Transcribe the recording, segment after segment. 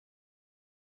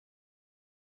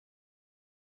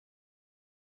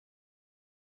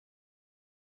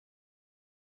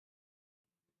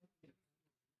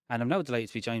And I'm now delighted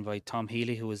to be joined by Tom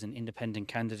Healy, who is an independent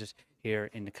candidate here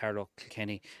in the Carlow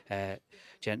Kilkenny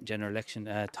general election.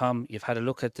 Tom, you've had a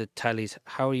look at the tallies.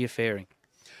 How are you faring?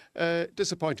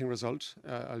 Disappointing result,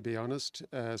 I'll be honest.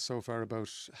 So far, about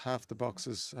half the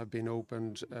boxes have been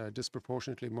opened,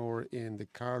 disproportionately more in the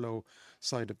Carlow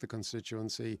side of the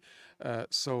constituency. I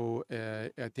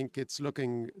think it's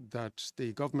looking that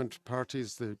the government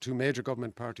parties, the two major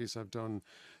government parties, have done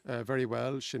very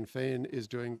well. Sinn Féin is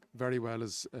doing very well,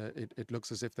 as it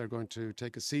looks as if they're going to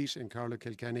take a seat in Carlow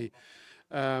Kilkenny.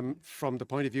 From the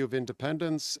point of view of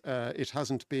independence, it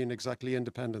hasn't been exactly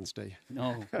Independence Day.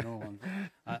 No,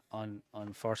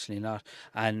 unfortunately not.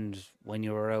 And when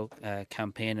you were out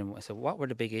campaigning, so what were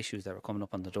the big issues that were coming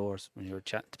up on the doors when you were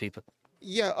chatting to people?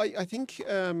 Yeah, I think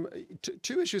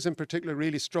two issues in particular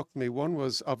really struck me. One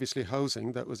was obviously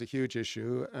housing. That was a huge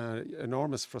issue,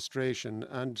 enormous frustration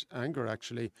and anger,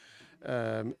 actually.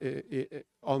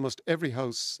 Almost every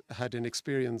house had an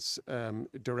experience,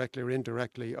 directly or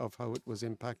indirectly, of how it was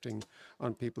impacting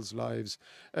on people's lives.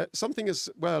 Something as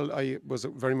well I was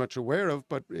very much aware of,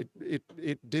 but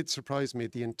it did surprise me,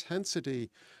 the intensity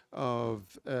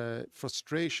of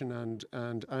frustration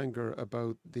and anger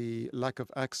about the lack of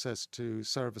access to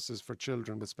services for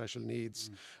children with special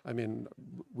needs. I mean,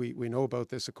 we know about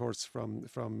this, of course, from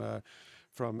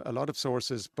a lot of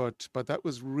sources, but that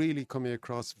was really coming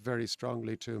across very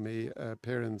strongly to me.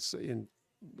 Parents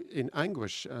in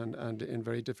anguish and in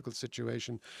very difficult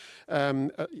situation.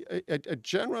 A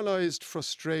generalized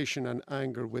frustration and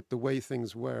anger with the way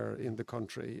things were in the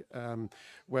country,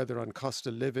 whether on cost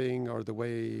of living or the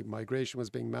way migration was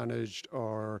being managed,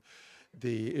 or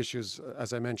the issues,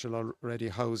 as I mentioned already,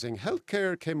 housing.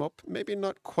 Healthcare came up, maybe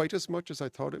not quite as much as I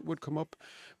thought it would come up.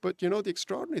 But, you know, the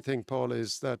extraordinary thing, Paul,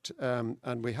 is that,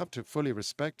 and we have to fully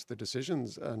respect the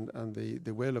decisions and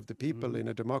the will of the people in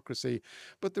a democracy.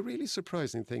 But the really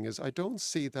surprising thing is I don't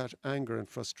see that anger and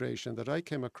frustration that I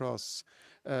came across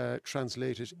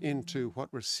translated into what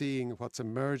we're seeing, what's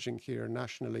emerging here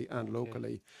nationally and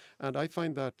locally. And I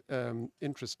find that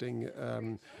interesting,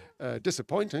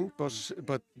 disappointing,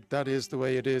 but that is the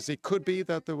way it is. It could be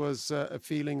that there was a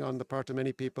feeling on the part of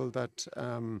many people that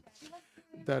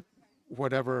that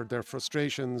whatever their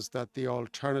frustrations, that the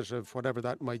alternative, whatever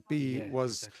that might be,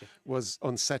 was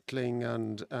unsettling,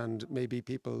 and maybe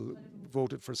people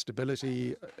voted for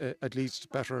stability, at least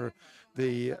better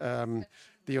the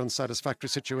unsatisfactory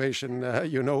situation,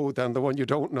 than the one you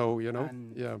don't know,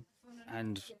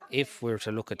 And if we're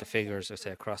to look at the figures, I say,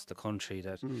 across the country,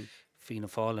 that Fianna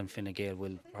Fáil and Fine Gael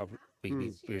will probably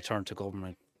be returned to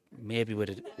government, maybe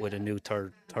with a new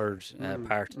third part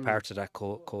of that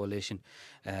coalition.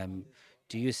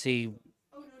 Do you see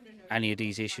any of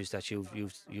these issues that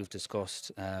you've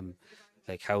discussed,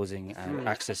 like housing and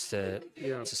access to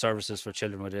services for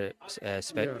children with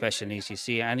special needs? Do you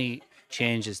see any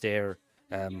changes there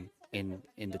in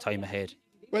the time ahead?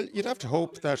 Well, you'd have to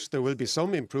hope that there will be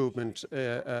some improvement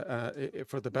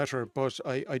for the better, but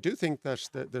I do think that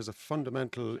there's a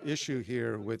fundamental issue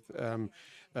here with,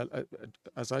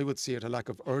 as I would see it, a lack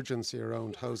of urgency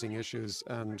around housing issues,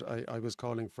 and I was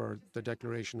calling for the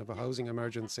declaration of a housing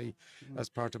emergency as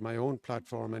part of my own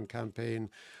platform and campaign.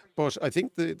 But I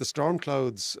think the storm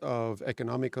clouds of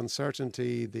economic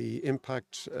uncertainty, the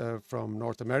impact from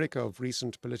North America of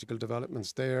recent political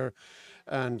developments there,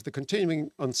 and the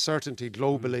continuing uncertainty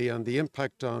globally and the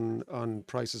impact on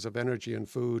prices of energy and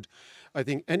food, I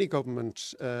think any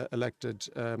government elected,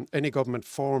 any government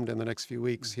formed in the next few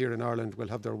weeks here in Ireland will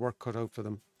have their work cut out for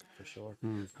them. For sure.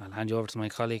 I'll hand you over to my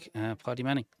colleague, Paidi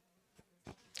Manning.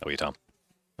 How are you, Tom?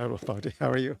 Hello, Paidi. How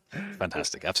are you?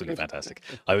 Fantastic, absolutely fantastic.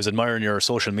 I was admiring your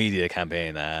social media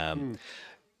campaign.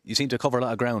 You seem to cover a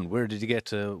lot of ground. Where did you get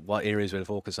to? What areas will you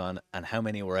focus on, and how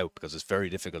many were out? Because it's very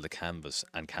difficult to canvass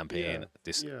and campaign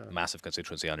this massive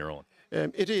constituency on your own.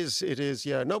 It is.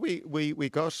 Yeah. No, we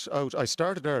got out. I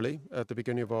started early at the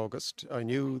beginning of August. I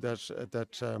knew that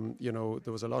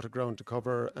there was a lot of ground to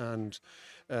cover, and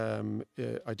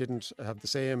I didn't have the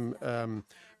same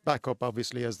backup,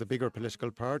 obviously, as the bigger political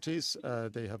parties.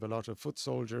 They have a lot of foot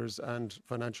soldiers and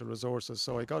financial resources,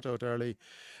 so I got out early.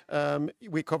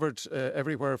 We covered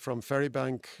everywhere from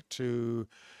Ferrybank to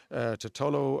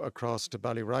Tullow, across to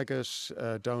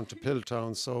Ballyragget, down to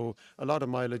Pilltown, so a lot of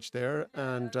mileage there.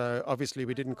 And obviously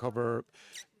we didn't cover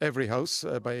every house,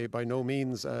 by no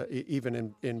means,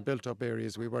 even in built-up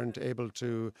areas we weren't able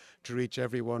to reach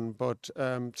everyone, but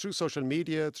through social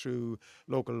media, through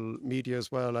local media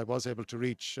as well, I was able to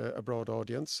reach a broad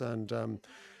audience. And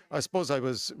I suppose I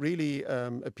was really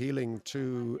appealing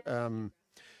to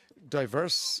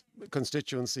diverse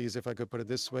constituencies, if I could put it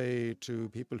this way, to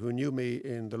people who knew me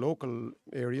in the local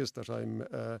areas that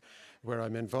where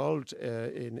I'm involved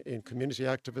in community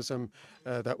activism.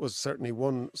 That was certainly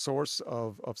one source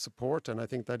of support, and I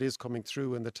think that is coming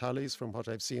through in the tallies from what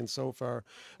I've seen so far.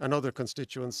 Another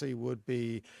constituency would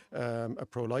be a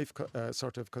pro-life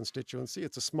sort of constituency.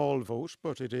 It's a small vote,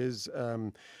 but it is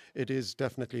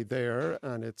definitely there,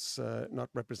 and it's not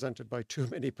represented by too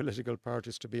many political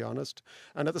parties, to be honest.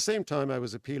 And at the same time, I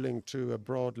was appealing to a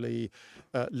broadly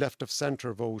left of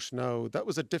centre vote. Now, that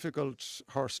was a difficult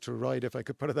horse to ride, if I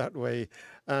could put it that way.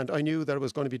 And I knew that it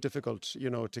was going to be difficult,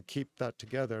 to keep that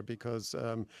together because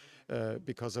of,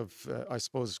 I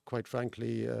suppose, quite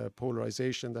frankly,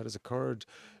 polarisation that has occurred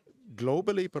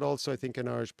globally, but also I think in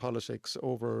Irish politics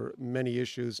over many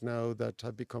issues now that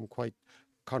have become quite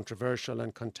controversial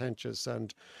and contentious.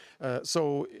 And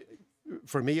so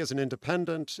for me as an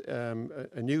independent,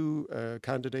 a new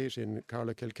candidate in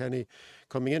Carlow, Kilkenny,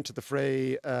 coming into the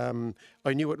fray,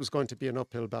 I knew it was going to be an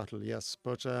uphill battle, yes,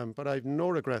 but I've no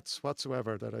regrets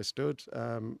whatsoever that I stood.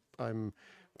 I'm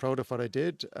proud of what I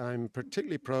did. I'm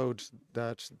particularly proud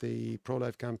that the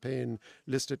pro-life campaign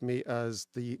listed me as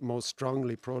the most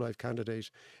strongly pro-life candidate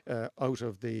out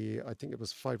of the, I think it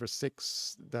was 5 or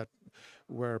 6 that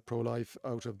were pro-life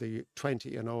out of the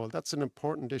 20 in all. That's an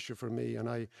important issue for me,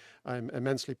 and I'm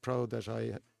immensely proud that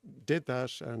I did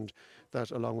that, and that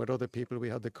along with other people we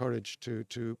had the courage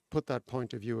to put that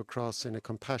point of view across in a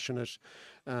compassionate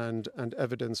and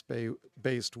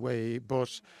evidence-based way.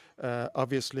 But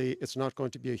obviously it's not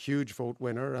going to be a huge vote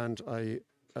winner, and I,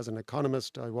 as an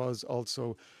economist, I was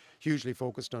also hugely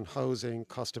focused on housing,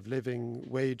 cost of living,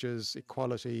 wages,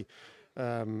 equality,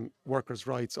 workers'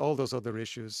 rights, all those other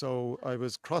issues. So I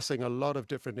was crossing a lot of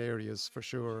different areas for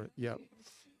sure, yeah.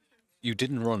 You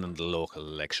didn't run in the local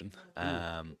election.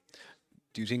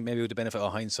 Do you think maybe with the benefit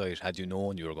of hindsight, had you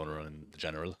known you were going to run in the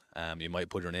general, you might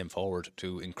put your name forward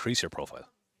to increase your profile?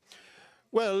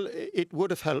 Well, it would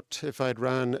have helped if I'd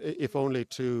ran, if only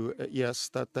to, yes,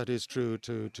 that is true,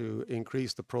 to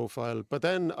increase the profile. But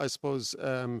then I suppose,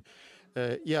 I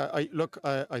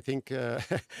think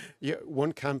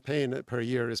one campaign per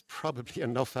year is probably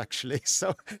enough, actually.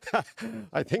 So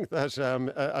I think that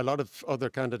a lot of other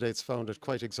candidates found it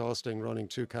quite exhausting running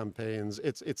 2 campaigns.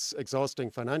 It's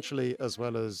exhausting financially as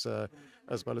well as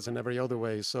in every other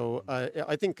way. So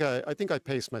I think I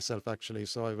paced myself, actually.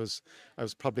 So I was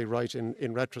probably right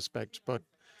in retrospect, but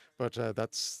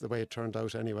that's the way it turned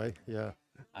out anyway. Yeah.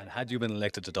 And had you been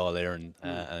elected to Dáil Éireann,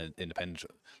 an independent,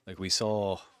 like we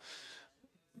saw,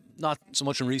 not so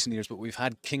much in recent years, but we've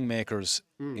had kingmakers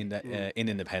in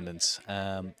independence.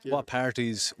 What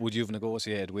parties would you have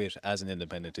negotiated with as an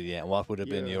independent to the end? What would have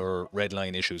been your red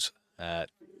line issues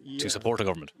to support a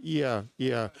government? Yeah.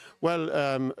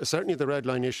 Well, certainly the red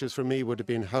line issues for me would have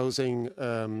been housing,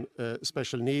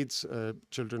 special needs,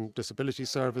 children disability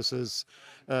services,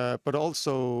 but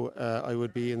also I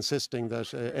would be insisting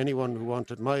that anyone who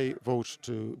wanted my vote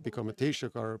to become a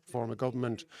Taoiseach or form a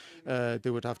government,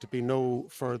 there would have to be no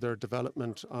further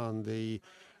development on the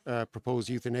proposed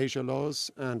euthanasia laws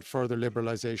and further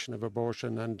liberalisation of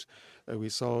abortion. And we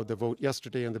saw the vote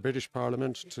yesterday in the British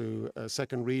Parliament to a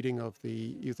second reading of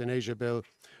the euthanasia bill.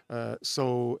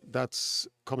 So that's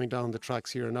coming down the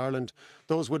tracks here in Ireland.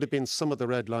 Those would have been some of the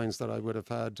red lines that I would have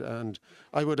had. And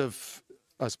I would have,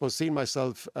 I suppose, seen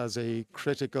myself as a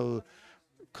critical,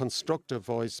 constructive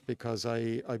voice, because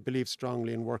I believe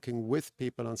strongly in working with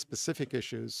people on specific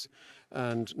issues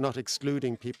and not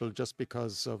excluding people just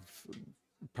because of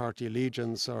party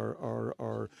allegiance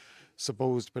or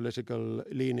supposed political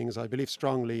leanings. I believe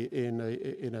strongly in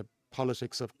a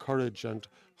politics of courage and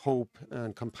hope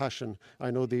and compassion.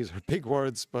 I know these are big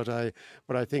words, but I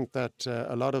think that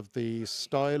a lot of the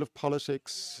style of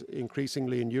politics,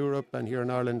 increasingly in Europe and here in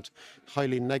Ireland,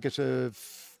 highly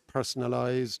negative,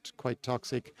 personalised, quite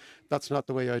toxic. That's not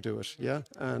the way I do it. Yeah,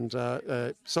 and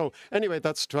so anyway,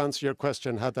 that's to answer your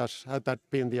question. Had that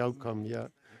been the outcome, yeah.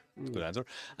 Good answer.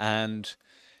 And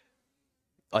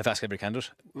I've asked every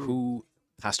candidate, who,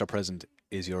 past or present,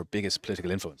 is your biggest political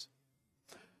influence?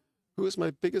 Who is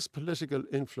my biggest political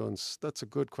influence? That's a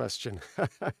good question.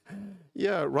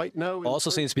 Yeah, right now. Also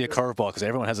seems to be a curveball because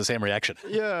everyone has the same reaction.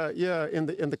 Yeah. In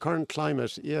the current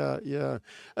climate, yeah.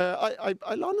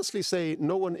 I'll honestly say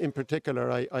no one in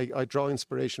particular. I draw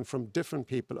inspiration from different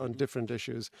people on different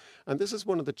issues, and this is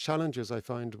one of the challenges I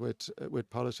find with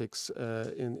politics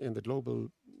in the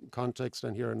global context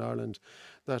and here in Ireland,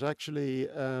 that actually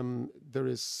there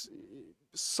is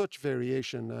such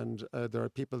variation, and there are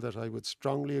people that I would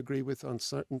strongly agree with on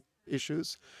certain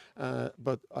issues,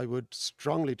 but I would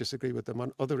strongly disagree with them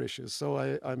on other issues. So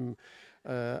I'm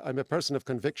a person of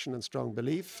conviction and strong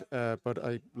belief, but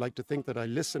I like to think that I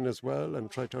listen as well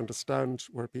and try to understand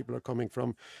where people are coming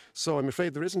from. So I'm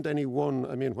afraid there isn't any one.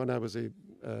 I mean, when I was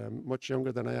much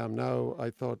younger than I am now, I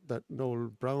thought that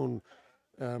Noel Browne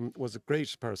was a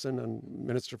great person and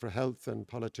Minister for Health and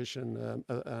politician,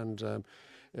 and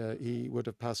he would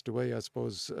have passed away, I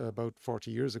suppose, about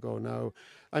 40 years ago now.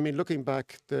 I mean, looking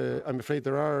back, I'm afraid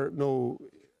there are no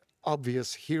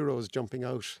obvious heroes jumping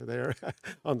out there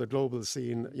on the global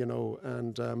scene, you know,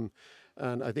 and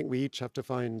I think we each have to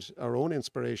find our own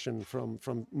inspiration from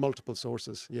multiple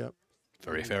sources. Yeah.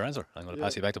 Very fair answer. I'm going to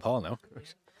pass you back to Paul now.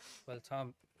 Well,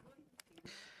 Tom,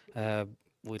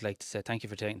 we'd like to say thank you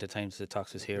for taking the time to talk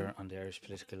to us here on the Irish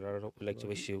Political Roundup. We'd like to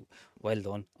wish you well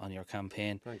done on your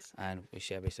campaign. Thanks. And wish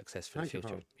you every success for the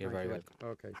future. You're very welcome.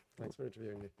 Okay, thanks for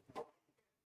interviewing me.